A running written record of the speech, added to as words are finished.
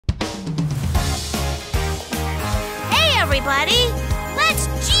everybody! Let's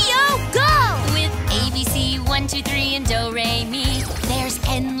Geo-Go! With ABC, 1, 2, 3, and Do-Re-Mi, there's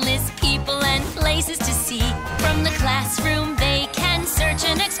endless people and places to see. From the classroom, they can search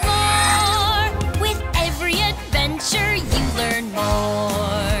and explore. With every adventure, you learn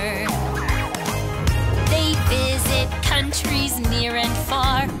more. They visit countries near and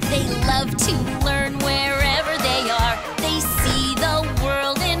far. They love to learn wherever they are. They see the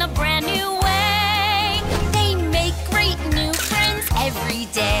world in a brand new way. They make great new friends every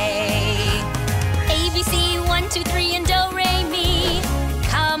day. ABC, 1, 2, 3, and Do-Re-Mi.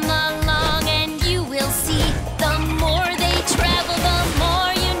 Come along and you will see. The more they travel, the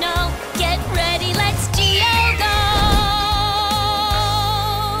more you know. Get ready, let's Geo-Go!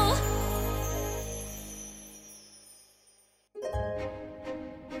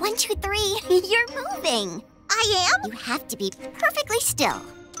 1, 2, 3, you're moving. I am? You have to be perfectly still.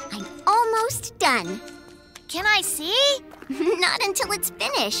 I'm almost done. Can I see? Not until it's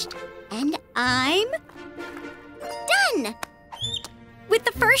finished. And I'm done. With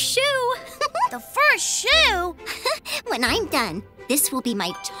the first shoe. The first shoe? When I'm done, this will be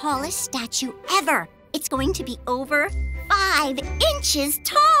my tallest statue ever. It's going to be over 5 inches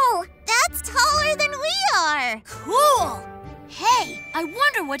tall. That's taller than we are. Cool. Hey, I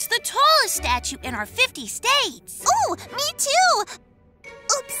wonder what's the tallest statue in our 50 states. Oh, me too.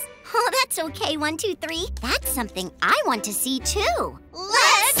 Oops. Oh, that's okay, 1, 2, 3. That's something I want to see too.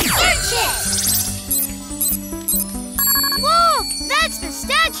 Let's search it! Look! That's the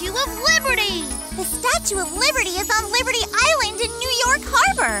Statue of Liberty! The Statue of Liberty is on Liberty Island in New York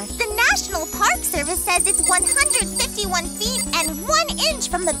Harbor. The National Park Service says it's 151 feet and 1 inch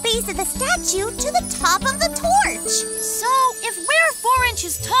from the base of the statue to the top of the torch. So, if we're 4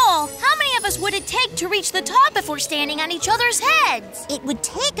 inches tall, how many of us would it take to reach the top if we're standing on each other's heads? It would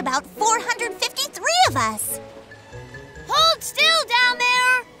take about 453 of us. Hold still down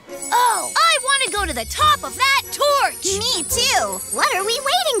there! Oh, I want to go to the top of that torch! Me too! What are we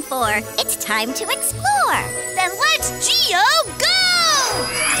waiting for? It's time to explore. Then let's Geo-Go!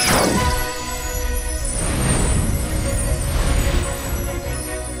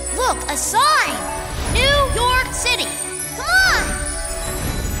 Look, a sign! New York City! Come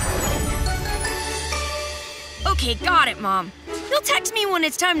on! Okay, got it, Mom. You'll text me when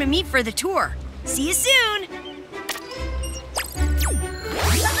it's time to meet for the tour. See you soon!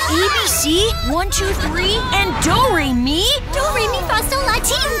 ABC, 1, 2, 3, and Do-Re-Mi? Do-Re-Mi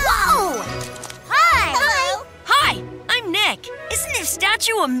Fasolati. Whoa! Hi! Hello! Hi, I'm Nick. Isn't this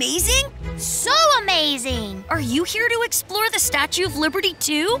statue amazing? So amazing! Are you here to explore the Statue of Liberty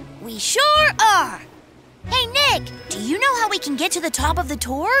too? We sure are! Hey, Nick, do you know how we can get to the top of the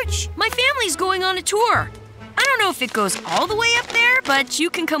torch? My family's going on a tour. I don't know if it goes all the way up there, but you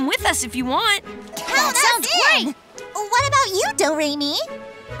can come with us if you want. That sounds great! What about you, Do-Re-Mi?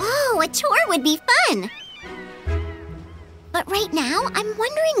 Oh, a tour would be fun. But right now, I'm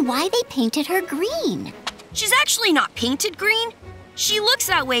wondering why they painted her green. She's actually not painted green. She looks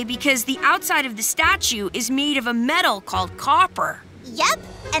that way because the outside of the statue is made of a metal called copper. Yep,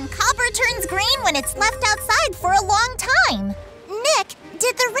 and copper turns green when it's left outside for a long time. Nick,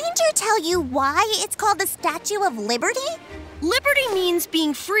 did the ranger tell you why it's called the Statue of Liberty? Liberty means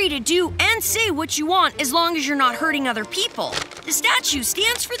being free to do and say what you want as long as you're not hurting other people. The statue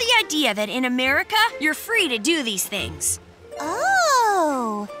stands for the idea that in America, you're free to do these things.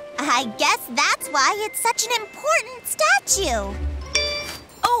 Oh, I guess that's why it's such an important statue.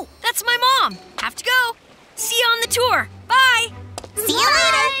 Oh, that's my mom. Have to go. See you on the tour. Bye. See you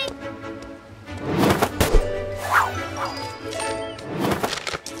later.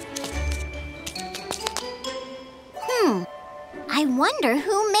 I wonder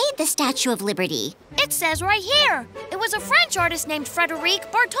who made the Statue of Liberty. It says right here. It was a French artist named Frédéric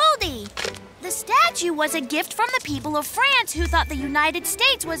Bartholdi. The statue was a gift from the people of France who thought the United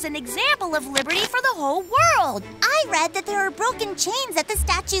States was an example of liberty for the whole world. I read that there are broken chains at the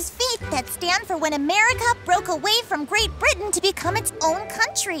statue's feet that stand for when America broke away from Great Britain to become its own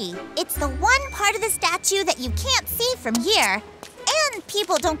country. It's the one part of the statue that you can't see from here. And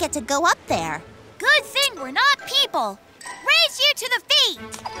people don't get to go up there. Good thing we're not people. Raise you to the feet!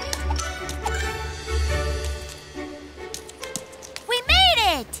 We made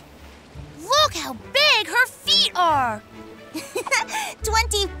it! Look how big her feet are!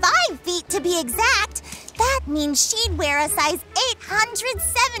 25 feet to be exact. That means she'd wear a size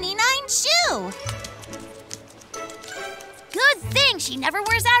 879 shoe. Good thing she never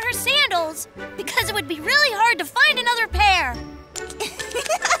wears out her sandals, because it would be really hard to find another pair.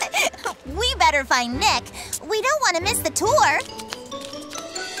 We better find Nick. We don't want to miss the tour.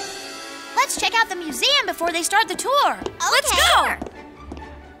 Let's Let's check out the museum before they start the tour. Let's go!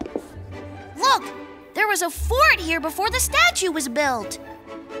 Look, there was a fort here before the statue was built.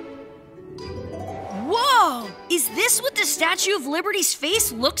 Whoa! Is this what the Statue of Liberty's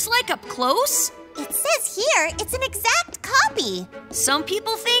face looks like up close? It says here it's an exact copy. Some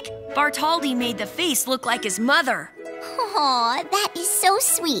people think Bartholdi made the face look like his mother. Aw, that is so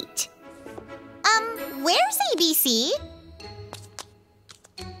sweet. Where's ABC?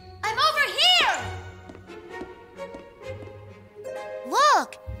 I'm over here!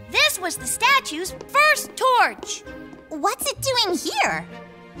 Look, this was the statue's first torch. What's it doing here?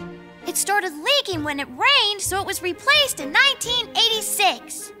 It started leaking when it rained, so it was replaced in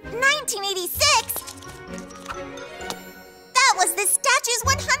 1986. 1986? That was the statue's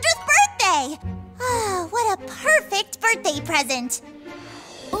 100th birthday! Ah, what a perfect birthday present!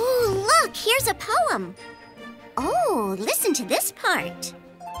 Ooh, look, here's a poem. Oh, listen to this part.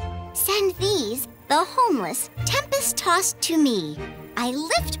 Send these, the homeless, tempest-tossed to me. I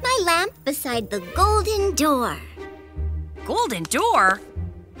lift my lamp beside the golden door. Golden door?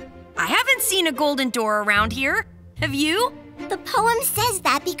 I haven't seen a golden door around here. Have you? The poem says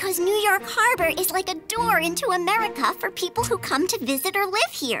that because New York Harbor is like a door into America for people who come to visit or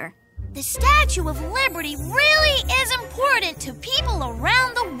live here. The Statue of Liberty really is important to people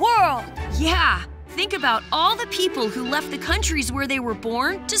around the world. Yeah. Think about all the people who left the countries where they were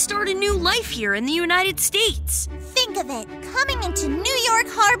born to start a new life here in the United States. Think of it, coming into New York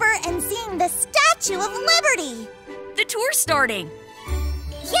Harbor and seeing the Statue of Liberty. The tour's starting.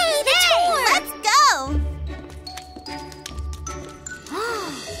 Yay, the tour! Let's go!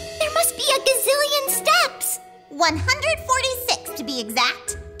 There must be a gazillion steps. 146 to be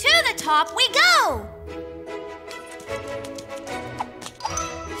exact. To the top we go!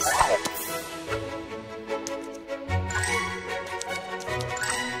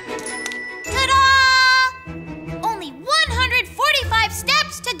 Ta-da! Only 145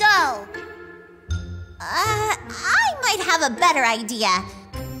 steps to go. I might have a better idea.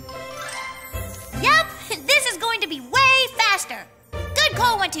 Yep, this is going to be way faster. Good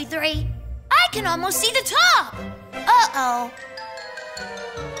call, 1, 2, 3. I can almost see the top. Uh-oh.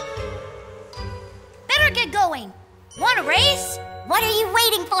 Better get going. Want a race? What are you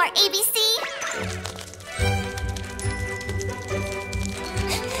waiting for, ABC?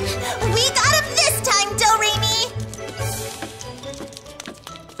 We got him this time, Do-Re-Mi!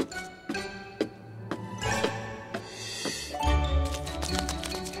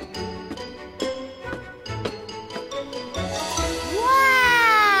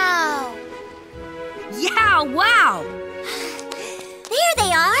 Wow! Yeah, wow! There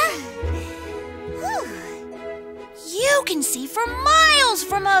they are. You can see for miles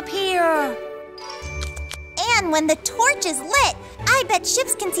from up here. And when the torch is lit, I bet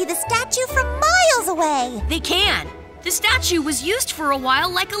ships can see the statue from miles away. They can. The statue was used for a while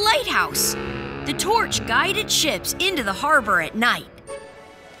like a lighthouse. The torch guided ships into the harbor at night.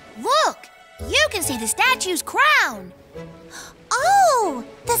 Look, you can see the statue's crown. Oh,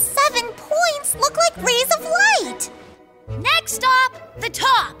 the 7 points look like rays of light. Next stop, the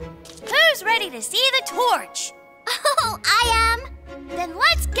top. Who's ready to see the torch? Oh, I am. Then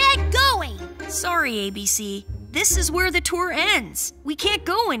let's get going. Sorry, ABC. This is where the tour ends. We can't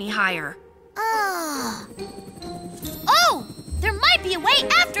go any higher. Oh, there might be a way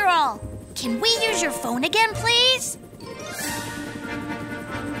after all. Can we use your phone again, please?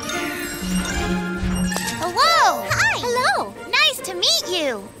 Hello. Hi. Hello. Nice to meet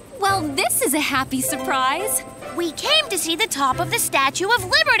you. Well, this is a happy surprise. We came to see the top of the Statue of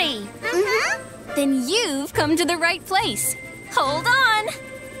Liberty. Mm-hmm. Then you've come to the right place. Hold on.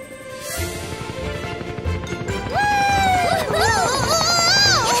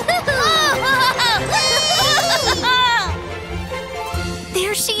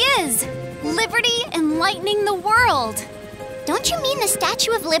 There she is, Liberty enlightening the world. Don't you mean the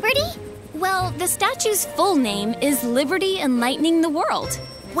Statue of Liberty? Well, the statue's full name is Liberty Enlightening the World.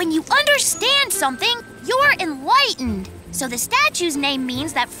 When you understand something, you're enlightened. So the statue's name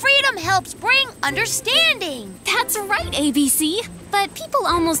means that freedom helps bring understanding. That's right, ABC. But people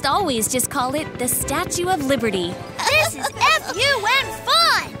almost always just call it the Statue of Liberty. This is FUN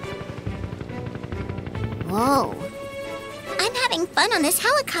fun! Whoa. I'm having fun on this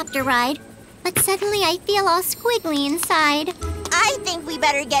helicopter ride, but suddenly I feel all squiggly inside. I think we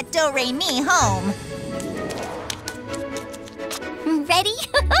better get Do-Re-Mi home. Ready?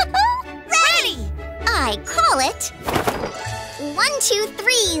 Ready! I call it 1, 2,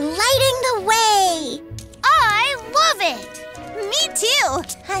 3, lighting the way. I love it! Me too.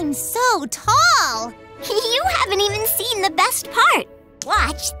 I'm so tall. You haven't even seen the best part.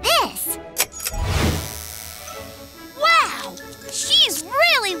 Watch this.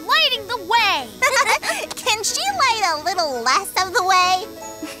 really lighting the way. Can she light a little less of the way?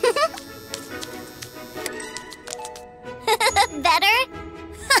 Better?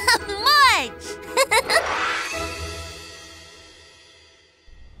 Much!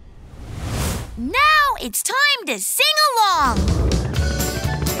 Now it's time to sing along.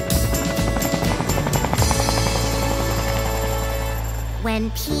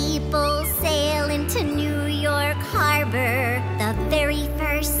 When people sail into New York Harbor, the very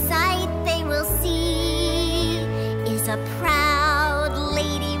first sight they will see is a proud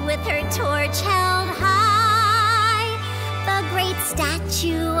lady with her torch held high, the great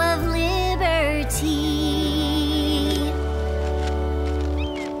Statue of Liberty.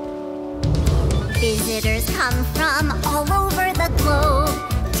 Visitors come from all over the globe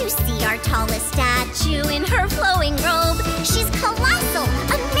to see our tallest statue in her flowing robe. She's colossal,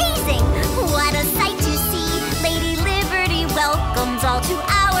 amazing, what a sight to see. Lady Liberty welcomes all to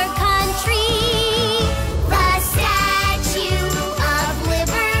our country. The Statue of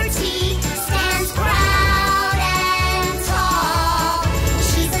Liberty stands proud and tall.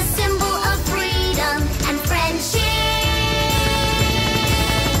 She's a symbol of freedom and friendship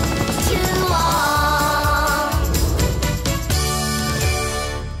to all.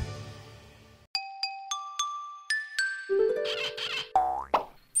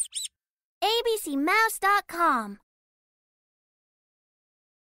 ABCmouse.com